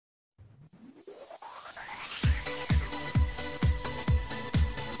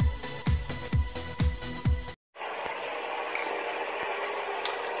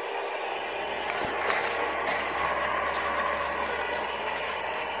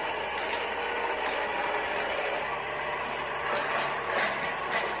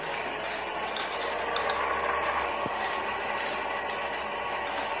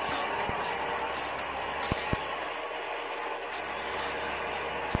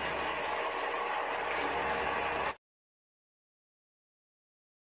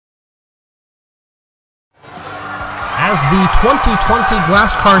As the 2020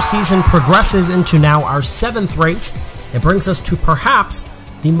 Glass Car season progresses into now our 7th race, it brings us to perhaps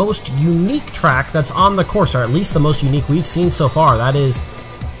the most unique track that's on the course, or at least the most unique we've seen so far. That is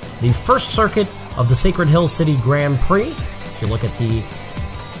the first circuit of the Sacred Hill City Grand Prix. If you look at the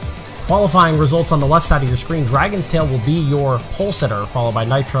qualifying results on the left side of your screen, Dragon's Tail will be your pole sitter, followed by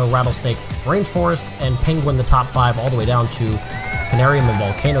Nitro, Rattlesnake, Rainforest, and Penguin, the top 5, all the way down to Canarium and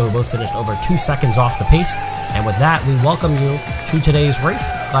Volcano, who both finished over 2 seconds off the pace. And with that, we welcome you to today's race.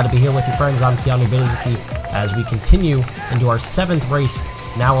 Glad to be here with you, friends. I'm Keanu Benedict as we continue into our 7th race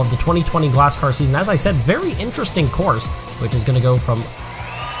now of the 2020 Glass Car season. As I said, very interesting course, which is going to go from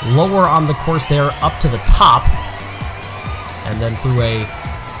lower on the course there up to the top, and then through a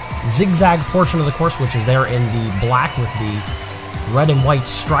zigzag portion of the course, which is there in the black with the red and white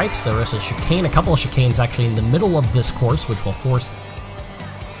stripes. There is a chicane, a couple of chicanes actually in the middle of this course, which will force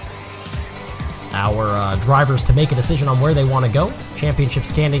our drivers to make a decision on where they want to go. Championship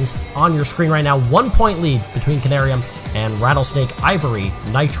standings on your screen right now. 1 point lead between Canarium and Rattlesnake. Ivory,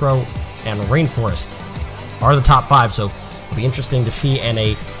 Nitro, and Rainforest are the top 5, so it'll be interesting to see and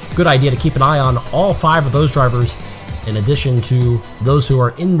a good idea to keep an eye on all 5 of those drivers in addition to those who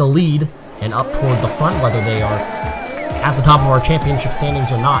are in the lead and up toward the front, whether they are at the top of our championship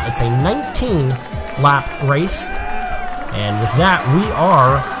standings or not. It's a 19-lap race, and with that, we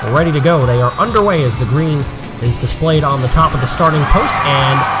are ready to go. They are underway as the green is displayed on the top of the starting post,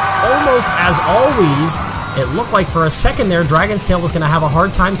 and almost as always, it looked like for a second there, Dragon's Tail was going to have a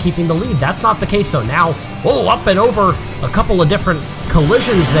hard time keeping the lead. That's not the case, though. Now, up and over a couple of different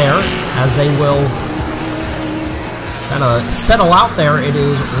collisions there as they will kind of settle out there. It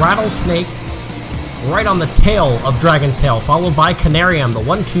is Rattlesnake right on the tail of Dragon's Tail, followed by Canarium. The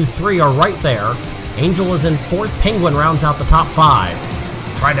 1, 2, 3 are right there. Angel is in 4th. Penguin rounds out the top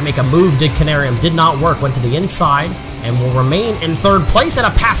 5. Tried to make a move, did Canarium. Did not work. Went to the inside and will remain in 3rd place, and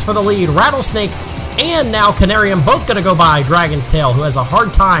a pass for the lead. Rattlesnake and now Canarium both going to go by Dragon's Tail, who has a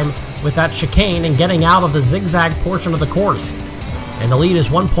hard time with that chicane and getting out of the zigzag portion of the course. And the lead is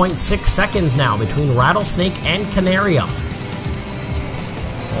 1.6 seconds now between Rattlesnake and Canarium.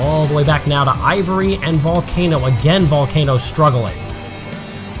 All the way back now to Ivory and Volcano. Again, Volcano struggling.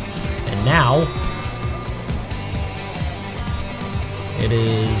 And now it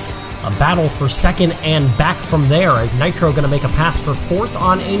is a battle for 2nd and back from there, as Nitro going to make a pass for 4th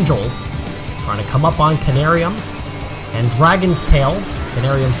on Angel. Trying to come up on Canarium and Dragon's Tail.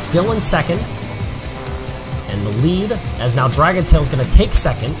 Canarium still in 2nd. And the lead, as now Dragon's Tail is going to take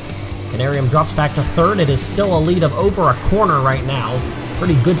 2nd. Canarium drops back to 3rd. It is still a lead of over a corner right now.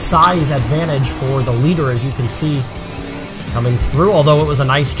 Pretty good size advantage for the leader, as you can see, coming through, although it was a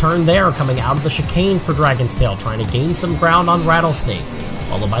nice turn there, coming out of the chicane for Dragon's Tail, trying to gain some ground on Rattlesnake,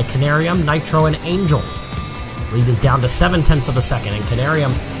 followed by Canarium, Nitro, and Angel. Lead is down to 7/10 of a second, and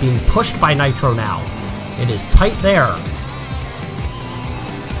Canarium being pushed by Nitro now. It is tight there.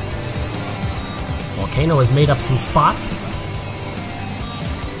 Volcano has made up some spots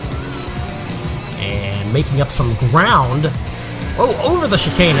and making up some ground. Over the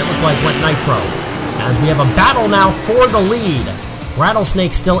chicane, it looked like went Nitro. As we have a battle now for the lead.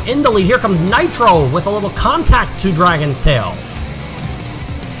 Rattlesnake still in the lead. Here comes Nitro with a little contact to Dragon's Tail.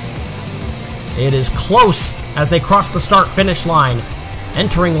 It is close as they cross the start-finish line.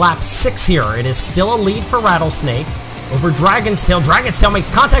 Entering lap 6 here. It is still a lead for Rattlesnake over Dragon's Tail. Dragon's Tail makes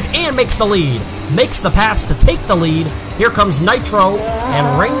contact and makes the lead. Makes the pass to take the lead. Here comes Nitro and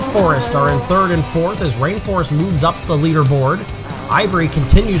Rainforest are in 3rd and 4th as Rainforest moves up the leaderboard. Ivory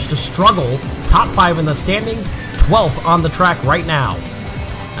continues to struggle. Top 5 in the standings, 12th on the track right now.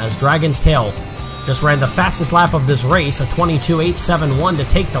 As Dragon's Tail just ran the fastest lap of this race, a 22.871 to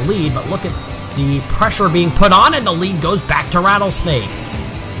take the lead, but look at the pressure being put on, and the lead goes back to Rattlesnake.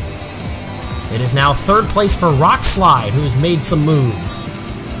 It is now 3rd place for Rock Slide, who's made some moves.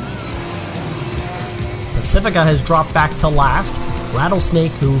 Pacifica has dropped back to last.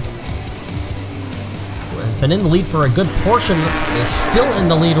 Rattlesnake, who has been in the lead for a good portion, is still in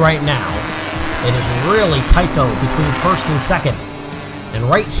the lead right now. It is really tight, though, between 1st and 2nd. And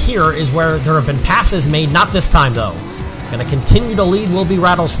right here is where there have been passes made, not this time, though. Going to continue to lead will be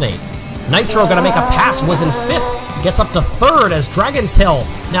Rattlesnake. Nitro going to make a pass, was in 5th, gets up to 3rd as Dragon's Tail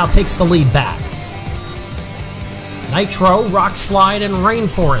now takes the lead back. Nitro, Rock Slide, and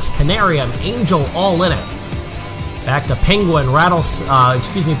Rainforest, Canarium, Angel all in it. Back to Penguin,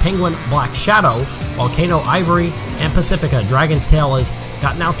 Penguin, Black Shadow, Volcano, Ivory, and Pacifica. Dragon's Tail has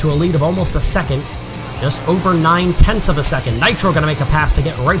gotten out to a lead of almost a second, just over 9/10 of a second. Nitro going to make a pass to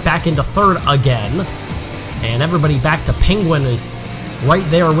get right back into 3rd again. And everybody back to Penguin is right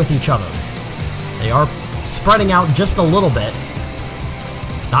there with each other. They are spreading out just a little bit.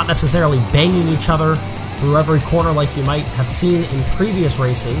 Not necessarily banging each other through every corner like you might have seen in previous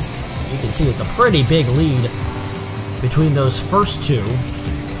races. You can see it's a pretty big lead between those first two.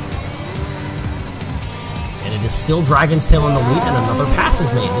 And it is still Dragon's Tail in the lead, and another pass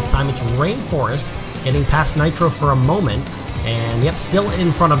is made. This time it's Rainforest getting past Nitro for a moment. And yep, still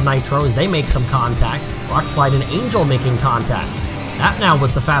in front of Nitro as they make some contact. Rockslide and Imdle making contact. That now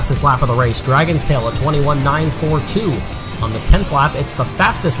was the fastest lap of the race. Dragon's Tail at 21.942. On the 10th lap, it's the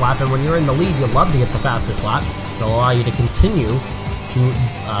fastest lap, and when you're in the lead, you love to get the fastest lap. It'll allow you to continue to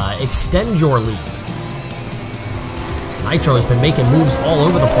extend your lead. Nitro has been making moves all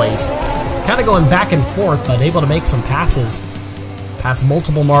over the place, kind of going back and forth, but able to make some passes past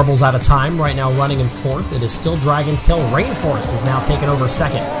multiple marbles at a time. Right now running in fourth, it is still Dragon's Tail. Rainforest is now taking over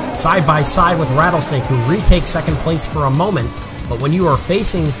second, side by side with Rattlesnake, who retakes second place for a moment. But when you are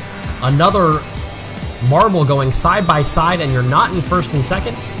facing another marble going side by side and you're not in first and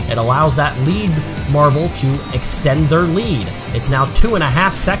second, it allows that lead marble to extend their lead. It's now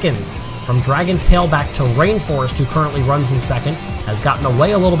 2.5 seconds from Dragon's Tail back to Rainforest, who currently runs in second, has gotten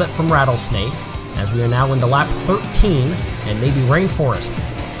away a little bit from Rattlesnake, as we are now into lap 13, and maybe Rainforest,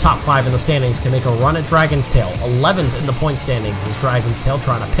 top 5 in the standings, can make a run at Dragon's Tail. 11th in the point standings is Dragon's Tail,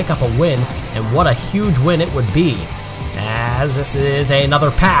 trying to pick up a win, and what a huge win it would be, as this is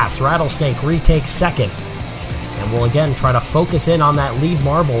another pass. Rattlesnake retakes second. And we'll again try to focus in on that lead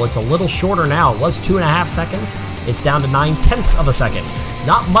marble. It's a little shorter now. It was 2.5 seconds. It's down to 9/10 of a second.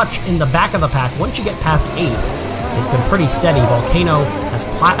 Not much in the back of the pack. Once you get past 8, it's been pretty steady. Volcano has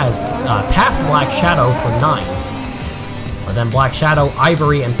passed Black Shadow for 9th. But then Black Shadow,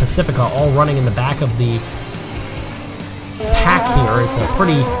 Ivory, and Pacifica all running in the back of the pack here. It's a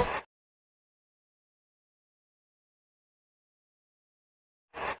pretty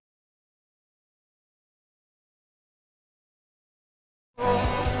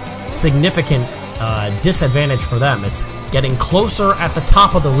significant disadvantage for them. It's getting closer at the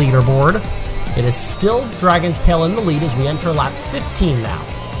top of the leaderboard. It is still Dragon's Tail in the lead as we enter lap 15 now.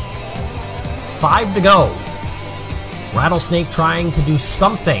 5 to go. Rattlesnake trying to do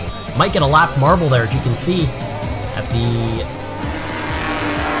something. Might get a lap marble there, as you can see at the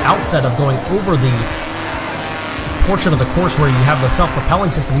outset of going over the portion of the course where you have the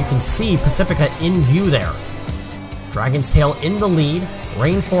self-propelling system. You can see Pacifica in view there. Dragon's Tail in the lead.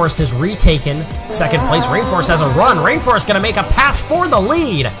 Rainforest has retaken second place. Rainforest has a run. Rainforest going to make a pass for the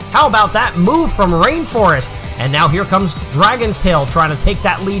lead. How about that move from Rainforest? And now here comes Dragon's Tail trying to take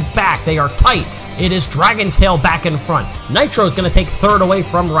that lead back. They are tight. It is Dragon's Tail back in front. Nitro is going to take third away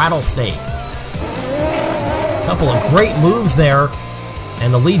from Rattlesnake. A couple of great moves there.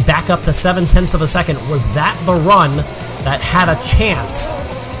 And the lead back up to 7/10 of a second. Was that the run that had a chance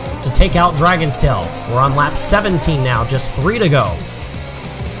to take out Dragon's Tail? We're on lap 17 now, just 3 to go.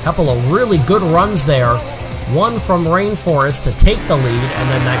 Couple of really good runs there. One from Rainforest to take the lead, and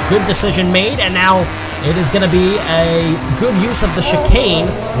then that good decision made, and now it is going to be a good use of the chicane.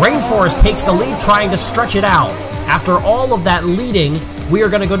 Rainforest takes the lead, trying to stretch it out. After all of that leading, we are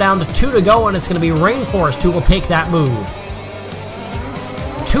going to go down to 2 to go, and it's going to be Rainforest who will take that move.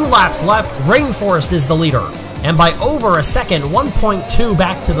 2 laps left. Rainforest is the leader. And by over a second, 1.2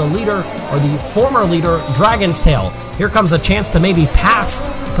 back to the leader, or the former leader, Dragon's Tail. Here comes a chance to maybe pass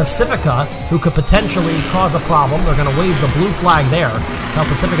Pacifica, who could potentially cause a problem. They're going to wave the blue flag there. Tell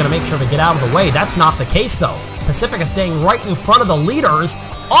Pacifica to make sure to get out of the way. That's not the case, though. Pacifica staying right in front of the leaders.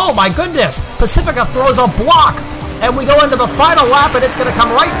 Oh, my goodness! Pacifica throws a block, and we go into the final lap, and it's going to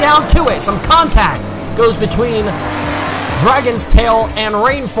come right down to it. Some contact goes between Dragon's Tail and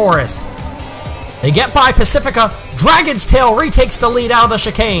Rainforest. They get by Pacifica. Dragon's Tail retakes the lead out of the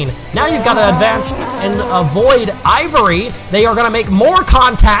chicane. Now you've got to advance and avoid Ivory. They are going to make more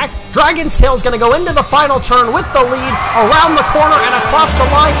contact. Dragon's Tail is going to go into the final turn with the lead around the corner and across the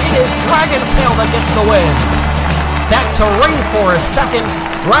line. It is Dragon's Tail that gets the win. Back to Rainforest second.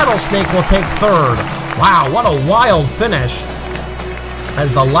 Rattlesnake will take third. Wow, what a wild finish.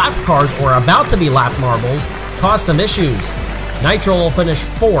 As the lap cars, or about to be lap marbles, cause some issues. Nitro will finish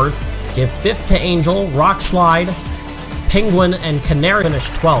fourth. Give 5th to Imdle, Rockslide, Penguin, and Canary finish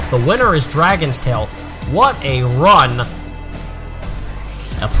 12th. The winner is Dragon's Tail. What a run.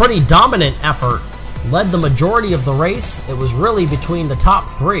 A pretty dominant effort. Led the majority of the race. It was really between the top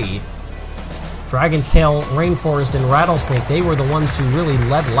 3. Dragon's Tail, Rainforest, and Rattlesnake, they were the ones who really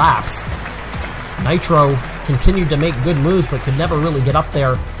led laps. Nitro continued to make good moves, but could never really get up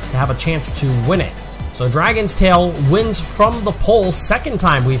there to have a chance to win it. So Dragon's Tail wins from the pole. Second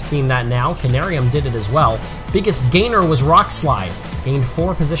time we've seen that now. Canarium did it as well. Biggest gainer was Rockslide. gained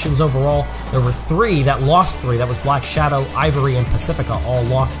 4 positions overall. There were 3 that lost 3. That was Black Shadow, Ivory, and Pacifica, all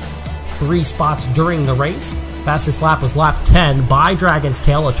lost 3 spots during the race. Fastest lap was lap 10 by Dragon's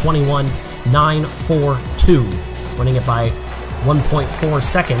Tail, a 21.942, winning it by 1.4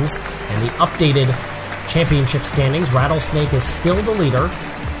 seconds. And the updated championship standings, Rattlesnake is still the leader,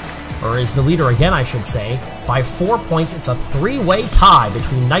 or is the leader again, I should say, by 4 points. It's a 3-way tie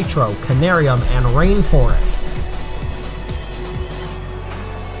between Nitro, Canarium, and Rainforest.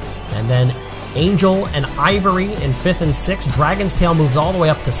 And then Angel and Ivory in 5th and 6th. Dragon's Tail moves all the way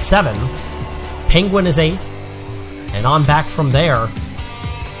up to 7th. Penguin is 8th. And on back from there,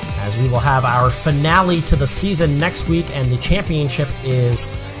 as we will have our finale to the season next week, and the championship is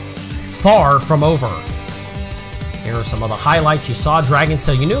far from over. Here are some of the highlights. You saw Dragon's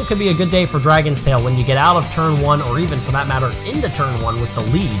Tail. You knew it could be a good day for Dragon's Tail when you get out of turn 1, or even for that matter into turn 1 with the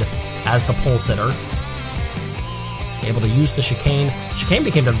lead as the pole sitter. Able to use the chicane. Chicane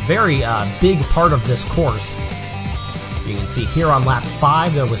became a very big part of this course. You can see here on lap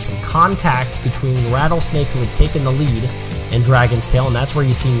 5 there was some contact between Rattlesnake, who had taken the lead, and Dragon's Tail, and that's where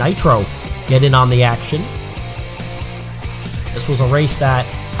you see Nitro get in on the action. This was a race that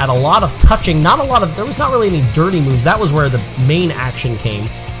had a lot of touching, there was not really any dirty moves. That was where the main action came,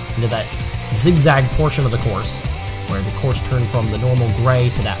 into that zigzag portion of the course, where the course turned from the normal gray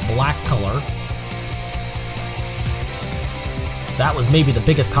to that black color. That was maybe the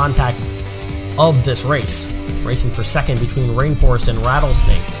biggest contact of this race, racing for second between Rainforest and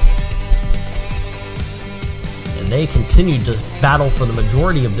Rattlesnake. And they continued to battle for the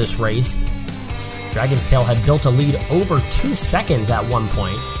majority of this race. Dragon's Tail had built a lead over 2 seconds at one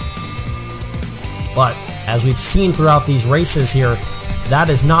point. But as we've seen throughout these races here, that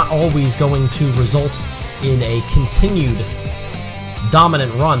is not always going to result in a continued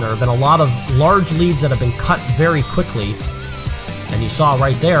dominant run. There have been a lot of large leads that have been cut very quickly. And you saw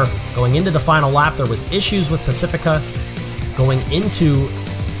right there, going into the final lap, there was issues with Pacifica going into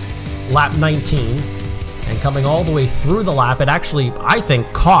lap 19 and coming all the way through the lap. It actually, I think,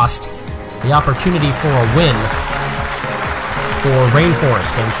 cost the opportunity for a win for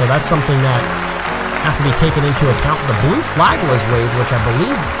Rainforest, and so that's something that has to be taken into account. The blue flag was waved, which I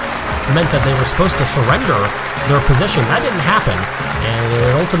believe meant that they were supposed to surrender their position. That didn't happen, and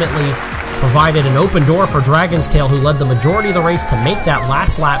it ultimately provided an open door for Dragon's Tail, who led the majority of the race, to make that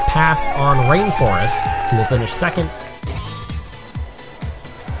last lap pass on Rainforest, who will finish second.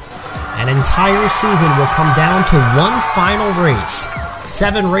 An entire season will come down to one final race.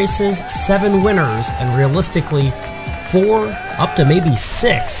 7 races, 7 winners, and realistically 4 up to maybe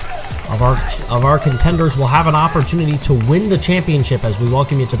 6 of our contenders will have an opportunity to win the championship as we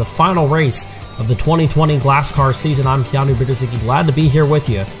welcome you to the final race of the 2020 Glass Car season. I'm Keanu Bitterzicky, glad to be here with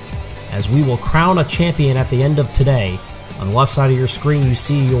you as we will crown a champion at the end of today. On the left side of your screen you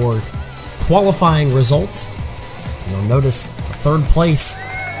see your qualifying results. You'll notice the 3rd place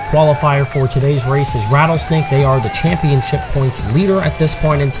qualifier for today's race is Rattlesnake. They are the championship points leader at this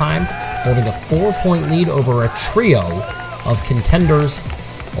point in time, holding a 4-point lead over a trio of contenders.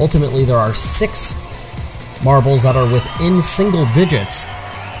 Ultimately, there are 6 marbles that are within single digits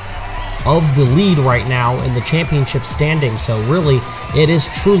of the lead right now in the championship standing. So really, it is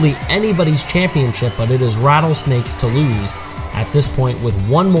truly anybody's championship, but it is Rattlesnake's to lose at this point, with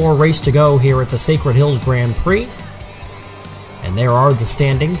one more race to go here at the Sacred Hills Grand Prix. And there are the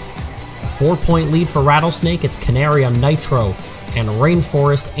standings. A 4-point lead for Rattlesnake. It's Canarium, Nitro, and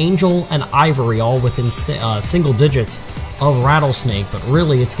Rainforest. Angel and Ivory all within single digits of Rattlesnake, but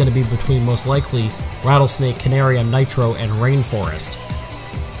really it's going to be between, most likely, Rattlesnake, Canarium, Nitro, and Rainforest.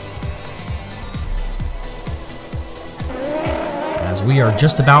 As we are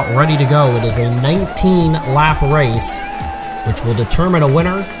just about ready to go, it is a 19-lap race, which will determine a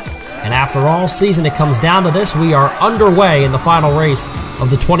winner. And after all season, it comes down to this. We are underway in the final race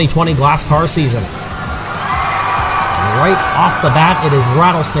of the 2020 Glass Car season. And right off the bat, it is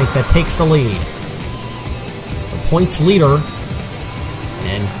Rattlesnake that takes the lead. The points leader,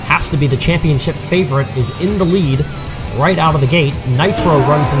 and has to be the championship favorite, is in the lead right out of the gate. Nitro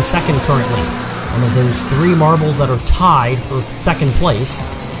runs in second currently. One of those 3 marbles that are tied for second place.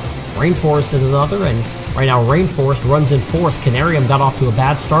 Rainforest is another, and right now Rainforest runs in 4th. Canarium got off to a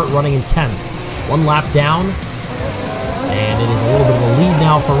bad start, running in 10th. 1 lap down, and it is a little bit of a lead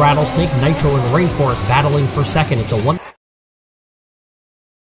now for Rattlesnake. Nitro and Rainforest battling for second. It's a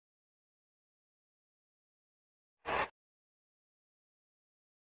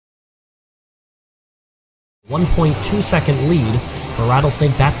 1.2-second lead for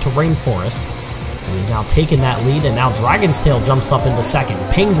Rattlesnake back to Rainforest, who has now taken that lead, and now Dragon's Tail jumps up into second.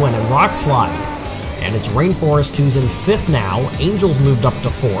 Penguin and Rockslide And it's Rainforest who's in 5th now. Angel's moved up to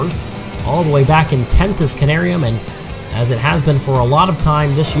 4th. All the way back in 10th is Canarium, and as it has been for a lot of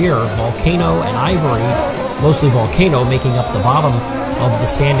time this year, Volcano and Ivory, mostly Volcano, making up the bottom of the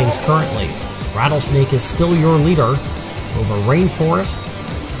standings currently. Rattlesnake is still your leader over Rainforest,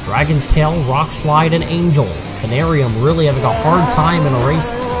 Dragon's Tail, Rock Slide, and Angel. Canarium really having a hard time in a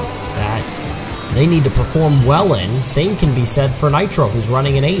race that they need to perform well in. Same can be said for Nitro, who's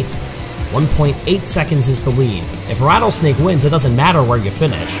running in 8th. 1.8 seconds is the lead. If Rattlesnake wins, it doesn't matter where you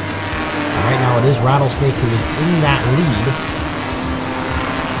finish. And right now it is Rattlesnake who is in that lead.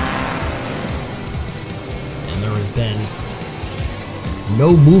 And there has been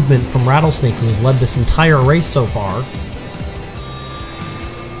no movement from Rattlesnake, who has led this entire race so far.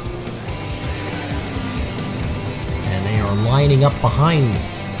 And they are lining up behind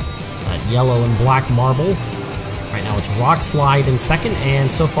that yellow and black marble. Right now it's Rock Slide in 2nd,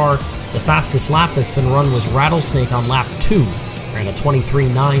 and so far the fastest lap that's been run was Rattlesnake on lap 2. Ran a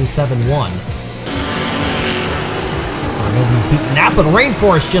 23.971. Nobody's beaten that, but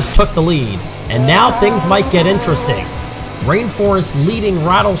Rainforest just took the lead. And now things might get interesting. Rainforest leading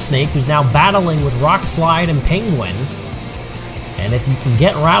Rattlesnake, who's now battling with Rock Slide and Penguin. And if you can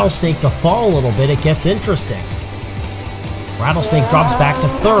get Rattlesnake to fall a little bit, it gets interesting. Rattlesnake drops back to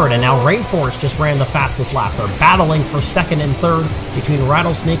 3rd, and now Rainforest just ran the fastest lap. They're battling for 2nd and 3rd between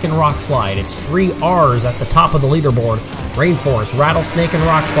Rattlesnake and Rock Slide. It's 3 R's at the top of the leaderboard. Rainforest, Rattlesnake, and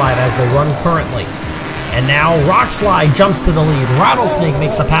Rock Slide as they run currently. And now Rock Slide jumps to the lead. Rattlesnake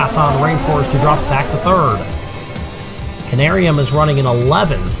makes a pass on Rainforest, who drops back to 3rd. Canarium is running in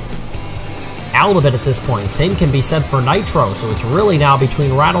 11th. Out of it at this point. Same can be said for Nitro, so it's really now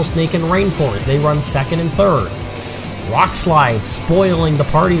between Rattlesnake and Rainforest. They run 2nd and 3rd. Rock Slide spoiling the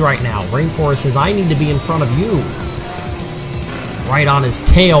party right now. Rainforest says, I need to be in front of you. Right on his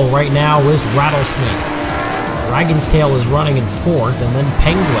tail right now is Rattlesnake. Dragon's Tail is running in 4th, and then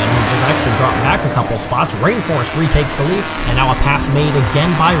Penguin, who just actually dropped back a couple spots. Rainforest retakes the lead, and now a pass made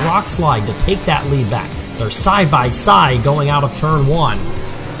again by Rock Slide to take that lead back. They're side by side going out of turn 1.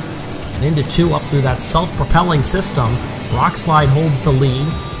 And into 2 up through that self-propelling system. Rock Slide holds the lead.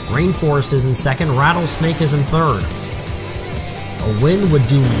 Rainforest is in 2nd, Rattlesnake is in 3rd. A win would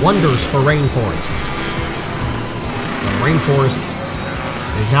do wonders for Rainforest. And Rainforest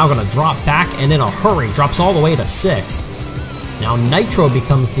is now going to drop back, and in a hurry, drops all the way to 6th. Now Nitro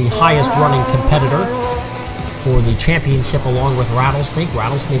becomes the highest running competitor for the championship along with Rattlesnake.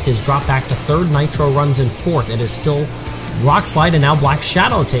 Rattlesnake is dropped back to 3rd, Nitro runs in 4th. It is still Rock Slide, and now Black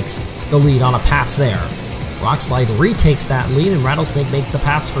Shadow takes the lead on a pass there. Rock Slide retakes that lead, and Rattlesnake makes a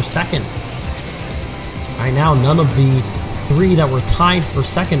pass for 2nd. Right now, none of the 3 that were tied for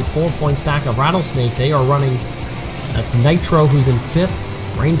 2nd, 4 points back of Rattlesnake. They are running. That's Nitro, who's in 5th.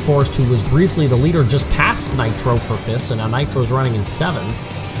 Rainforest, who was briefly the leader, just passed Nitro for 5th, so now Nitro's running in 7th.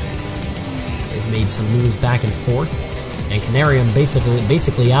 They've made some moves back in 4th. And Canarium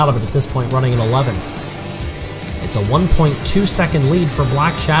basically out of it at this point, running in 11th. It's a 1.2 second lead for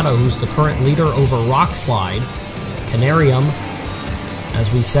Black Shadow, who's the current leader over Rock Slide. Canarium,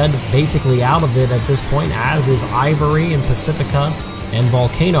 as we said, basically out of it at this point, as is Ivory and Pacifica and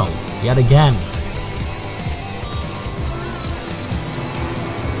Volcano, yet again.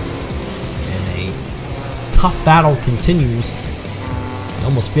 And a tough battle continues. You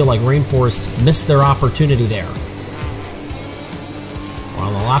almost feel like Rainforest missed their opportunity there. We're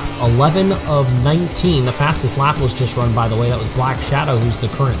on the lap 11 of 19. The fastest lap was just run, by the way. That was Black Shadow, who's the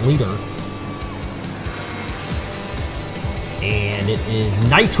current leader. And it is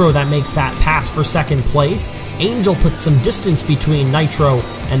Nitro that makes that pass for 2nd place. Angel puts some distance between Nitro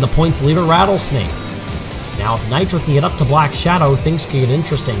and the points leader, Rattlesnake. Now, if Nitro can get up to Black Shadow, things could get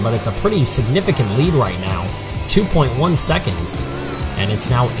interesting, but it's a pretty significant lead right now. 2.1 seconds. And it's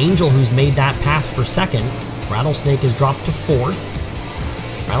now Angel who's made that pass for 2nd. Rattlesnake is dropped to 4th.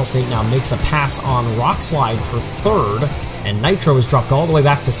 Rattlesnake now makes a pass on Rock Slide for 3rd. And Nitro is dropped all the way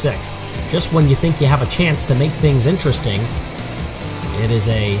back to 6th. Just when you think you have a chance to make things interesting, it is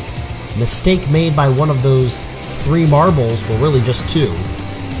a mistake made by one of those 3 marbles, well, really just 2.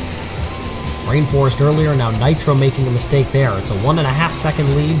 Rainforest earlier, now Nitro making a mistake there. It's a 1.5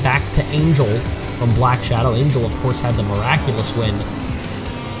 second lead back to Angel from Black Shadow. Angel, of course, had the miraculous win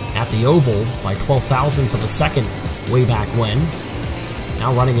at the Oval by 12 thousandths of a second way back when.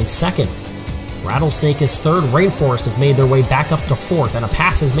 Now running in 2nd. Rattlesnake is 3rd. Rainforest has made their way back up to 4th, and a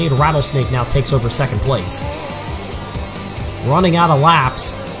pass has made Rattlesnake now takes over 2nd place. Running out of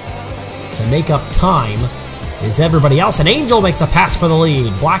laps to make up time is everybody else, and Angel makes a pass for the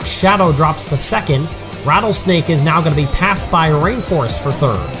lead. Black Shadow drops to 2nd. Rattlesnake is now going to be passed by Rainforest for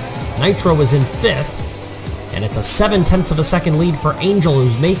 3rd. Nitro is in 5th. And it's a 7/10 of a second lead for Imdle,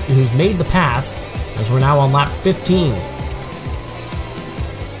 who's made the pass, as we're now on lap 15.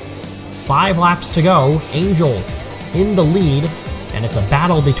 5 laps to go. Imdle in the lead, and it's a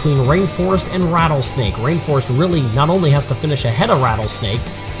battle between Rainforest and Rattlesnake. Rainforest really not only has to finish ahead of Rattlesnake,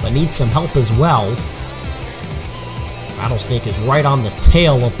 but needs some help as well. Rattlesnake is right on the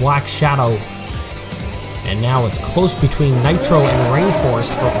tail of Black Shadow, and now it's close between Nitro and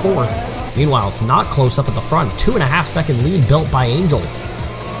Rainforest for 4th. Meanwhile, it's not close up at the front. 2.5 second lead built by Imdle.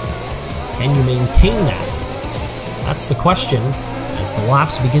 Can you maintain that? That's the question as the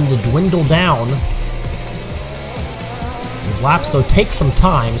laps begin to dwindle down. These laps, though, take some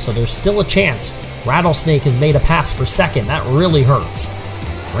time, so there's still a chance. Rattlesnake has made a pass for 2nd. That really hurts.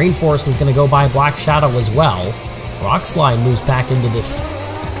 Rainforest is going to go by Black Shadow as well. Rockslide moves back into this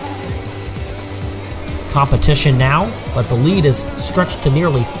competition now, but the lead is stretched to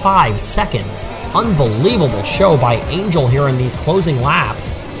nearly 5 seconds. Unbelievable show by Imdle here in these closing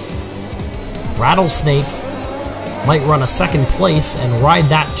laps. Rattlesnake might run a 2nd place and ride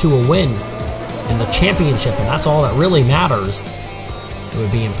that to a win in the championship, and that's all that really matters. It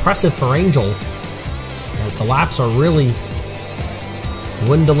would be impressive for Imdle as the laps are really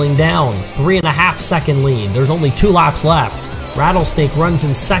dwindling down. 3.5 second lead. There's only 2 laps left. Rattlesnake runs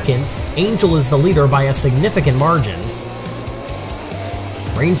in 2nd. Imdle is the leader by a significant margin.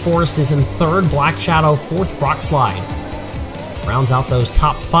 Rainforest is in 3rd. Black Shadow 4th. Rockslide rounds out those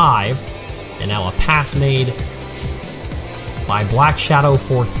top 5. And now a pass made by Black Shadow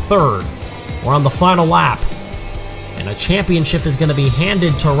for 3rd. We're on the final lap, and a championship is going to be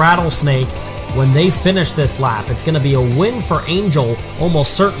handed to Rattlesnake when they finish this lap. It's going to be a win for Imdle,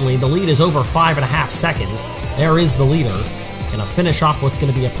 almost certainly. The lead is over 5.5 seconds. There is the leader. Going to finish off what's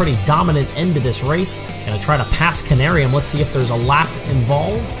going to be a pretty dominant end to this race. Going to try to pass Canarium. Let's see if there's a lap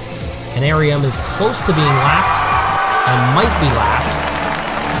involved. Canarium is close to being lapped and might be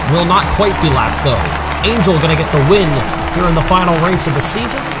lapped. Will not quite be lapped, though. Imdle going to get the win here in the final race of the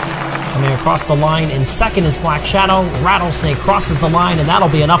season. Coming across the line in 2nd is Black Shadow. Rattlesnake crosses the line, and that'll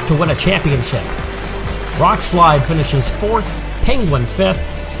be enough to win a championship. Rockslide finishes 4th, Penguin 5th,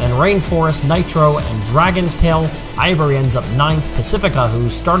 and Rainforest, Nitro, and Dragon's Tail. Ivory ends up 9th. Pacifica, who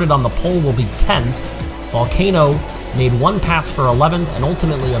started on the pole, will be 10th. Volcano made 1 pass for 11th, and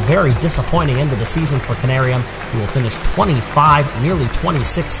ultimately a very disappointing end of the season for Canarium, who will finish 25, nearly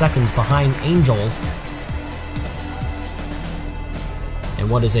 26 seconds behind Imdle. And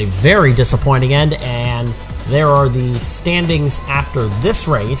what is a very disappointing end, and there are the standings after this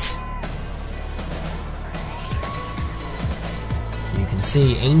race. You can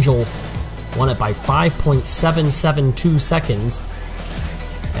see Imdle won it by 5.772 seconds,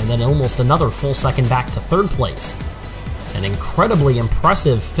 and then almost another full second back to 3rd place. An incredibly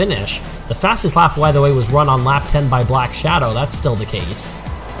impressive finish. The fastest lap, by the way, was run on lap 10 by Black Shadow. That's still the case.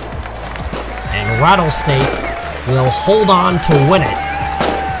 And Rattlesnake will hold on to win it.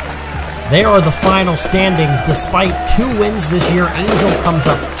 They are the final standings. Despite 2 wins this year, Imdle comes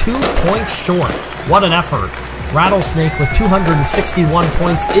up 2 points short. What an effort. Rattlesnake with 261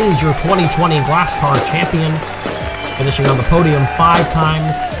 points is your 2020 Glass Car champion, finishing on the podium 5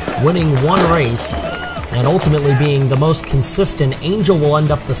 times, winning 1 race, and ultimately being the most consistent. Imdle will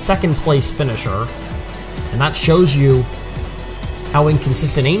end up the 2nd place finisher, and that shows you how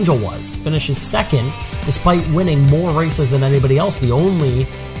inconsistent Imdle was. Finishes 2nd despite winning more races than anybody else. The only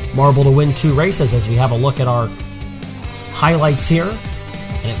marble to win 2 races, as we have a look at our highlights here,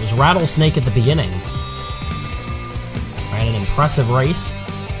 and it was Rattlesnake at the beginning. Ran an impressive race.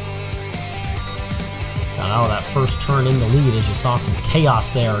 Got out of that first turn in the lead, as you saw some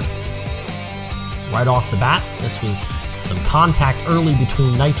chaos there right off the bat. This was some contact early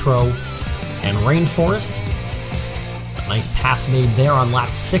between Nitro and Rainforest. A nice pass made there on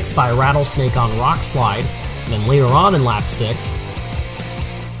lap 6 by Rattlesnake on Rockslide, and then later on in lap 6,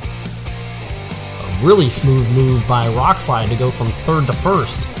 really smooth move by Rockslide to go from 3rd to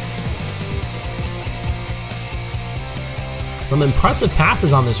 1st. Some impressive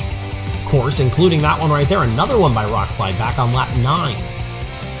passes on this course, including that one right there. Another one by Rockslide back on lap 9.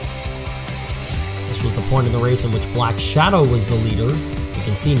 This was the point of the race in which Black Shadow was the leader. You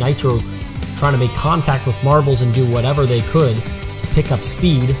can see Nitro trying to make contact with marbles and do whatever they could to pick up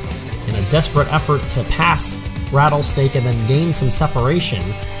speed in a desperate effort to pass Rattlesnake and then gain some separation.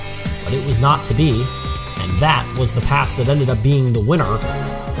 But it was not to be, and that was the pass that ended up being the winner,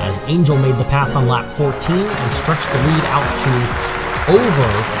 as Imdle made the pass on lap 14 and stretched the lead out to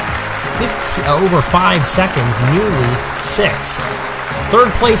over 5 seconds, nearly 6.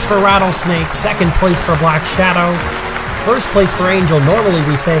 3rd place for Rattlesnake, 2nd place for Black Shadow, First place for Angel. Normally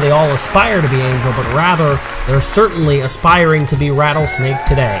we say they all aspire to be Angel, but rather they're certainly aspiring to be Rattlesnake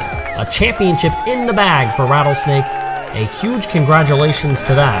today. A championship in the bag for Rattlesnake. A huge congratulations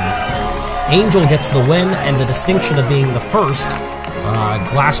to them. Angel gets the win and the distinction of being the first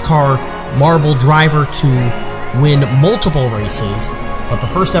Glass Car Marble driver to win multiple races, but the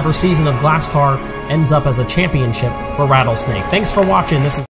first ever season of Glass Car ends up as a championship for Rattlesnake. Thanks for watching. This is